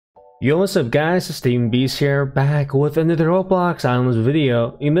Yo, what's up guys, it's StevenTheBeast here, back with another Roblox Islands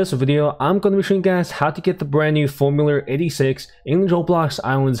video. In this video, I'm going to be showing you guys how to get the brand new Formula 86 in the Roblox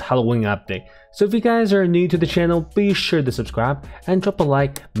Islands Halloween update. So if you guys are new to the channel, be sure to subscribe and drop a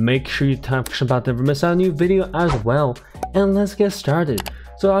like. Make sure you turn notifications about to never miss out a new video as well. And let's get started.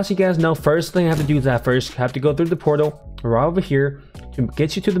 So as you guys know, first thing I have to do is that first have to go through the portal right over here to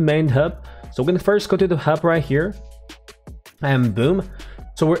get you to the main hub. So we're going to first go to the hub right here. And boom.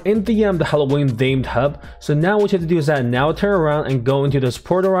 So we're in the Halloween themed hub. So now what you have to do is that now turn around and go into this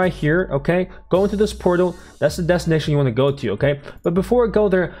portal right here. Okay, go into this portal. That's the destination you want to go to. Okay, but before I go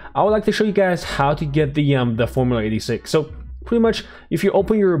there, I would like to show you guys how to get the Formula 86. So pretty much, if you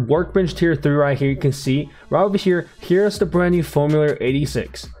open your workbench tier 3 right here, you can see right over here, here's the brand new Formula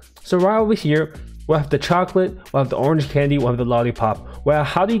 86. So right over here, we'll have the chocolate, we'll have the orange candy, we'll have the lollipop. Well,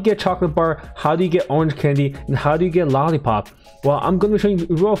 how do you get chocolate bar, how do you get orange candy, and how do you get lollipop? Well, I'm going to show you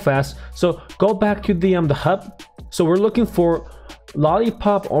real fast. So go back to the hub. So we're looking for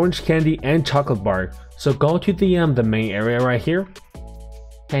lollipop, orange candy, and chocolate bar. So go to the main area right here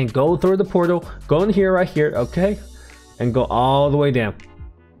and go through the portal. Go in here right here, okay, and go all the way down.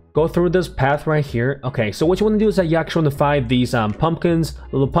 Go through this path right here. Okay, so what you want to do is that you actually want to find these pumpkins,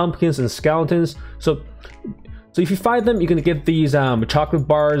 little pumpkins and skeletons. So if you find them, you're gonna get these chocolate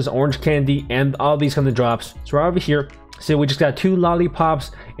bars, orange candy, and all these kind of drops. So right over here, see, we just got 2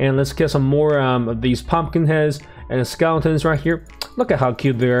 lollipops, and let's get some more of these pumpkin heads and skeletons right here. Look at how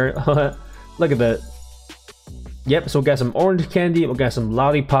cute they are. Look at that. Yep, so we got some orange candy, we got some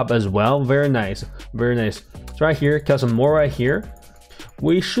lollipop as well. Very nice, very nice. So right here, got some more right here.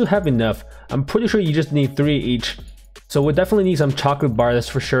 We should have enough. I'm pretty sure you just need 3 each. So we definitely need some chocolate bar, that's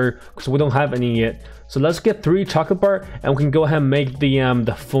for sure, because we don't have any yet. So let's get 3 chocolate bar, and we can go ahead and make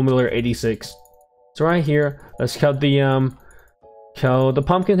the Formula 86. So right here, let's count the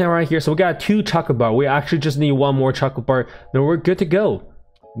pumpkin head right here. So we got 2 chocolate bar. We actually just need 1 more chocolate bar. Then we're good to go.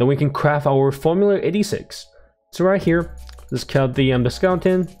 Then we can craft our Formula 86. So right here, let's count the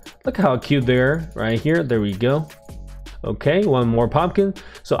skeleton. Look how cute they are right here. There we go. Okay, 1 more pumpkin.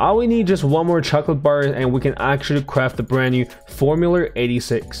 So all we need just 1 more chocolate bar, and we can actually craft the brand new Formula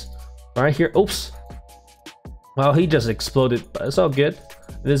 86 right here. Oops, well, he just exploded, but it's all good.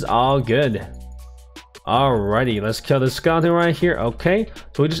 It is all good. Alrighty, let's kill the skeleton right here. Okay,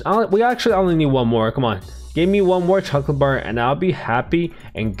 so we actually only need 1 more. Come on, give me 1 more chocolate bar and I'll be happy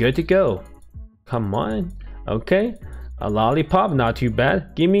and good to go. Come on. Okay, a lollipop, not too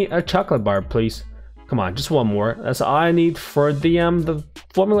bad. Give me a chocolate bar, please. Come on, just 1 more. That's all I need for the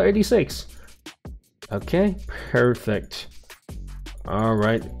Formula 86. Okay, perfect. All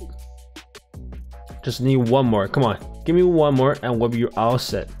right, just need 1 more. Come on, give me 1 more and we'll be all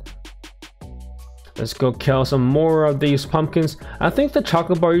set. Let's go kill some more of these pumpkins. I think the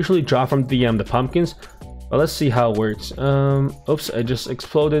chocolate bar usually drop from the pumpkins, but let's see how it works. Oops, I just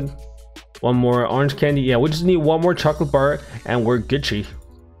exploded. 1 more orange candy. Yeah, we just need 1 more chocolate bar and we're Gucci.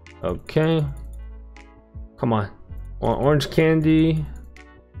 Okay. Come on, 1 orange candy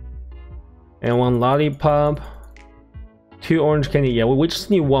and 1 lollipop, 2 orange candy. Yeah, we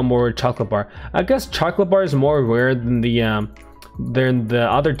just need 1 more chocolate bar. I guess chocolate bar is more rare than the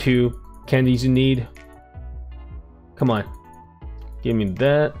other 2 candies you need. Come on, give me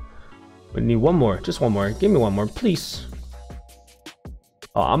that. We need 1 more, just 1 more. Give me 1 more, please.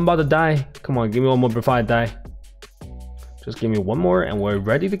 Oh, I'm about to die. Come on, give me 1 more before I die. Just give me 1 more and we're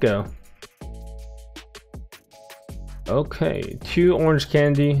ready to go. Okay, 2 orange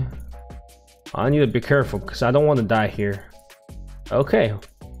candy. I need to be careful because I don't want to die here. Okay,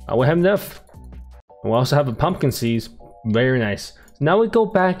 we have enough. We also have the pumpkin seeds. Very nice. So now we go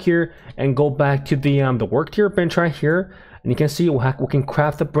back here and go back to the work tier bench right here, and you can see we can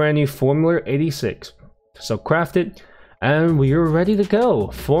craft the brand new Formula 86. So craft it, and we are ready to go.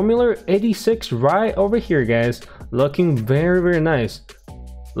 Formula 86 right over here, guys. Looking very, very nice.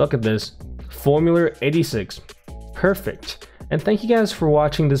 Look at this, Formula 86. Perfect. And thank you guys for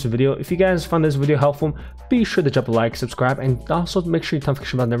watching this video. If you guys found this video helpful, be sure to drop a like, subscribe, and also make sure you turn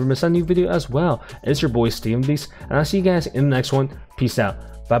notifications about never miss a new video as well. It's your boy StevenTheBeast, and I'll see you guys in the next one. Peace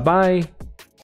out. Bye bye.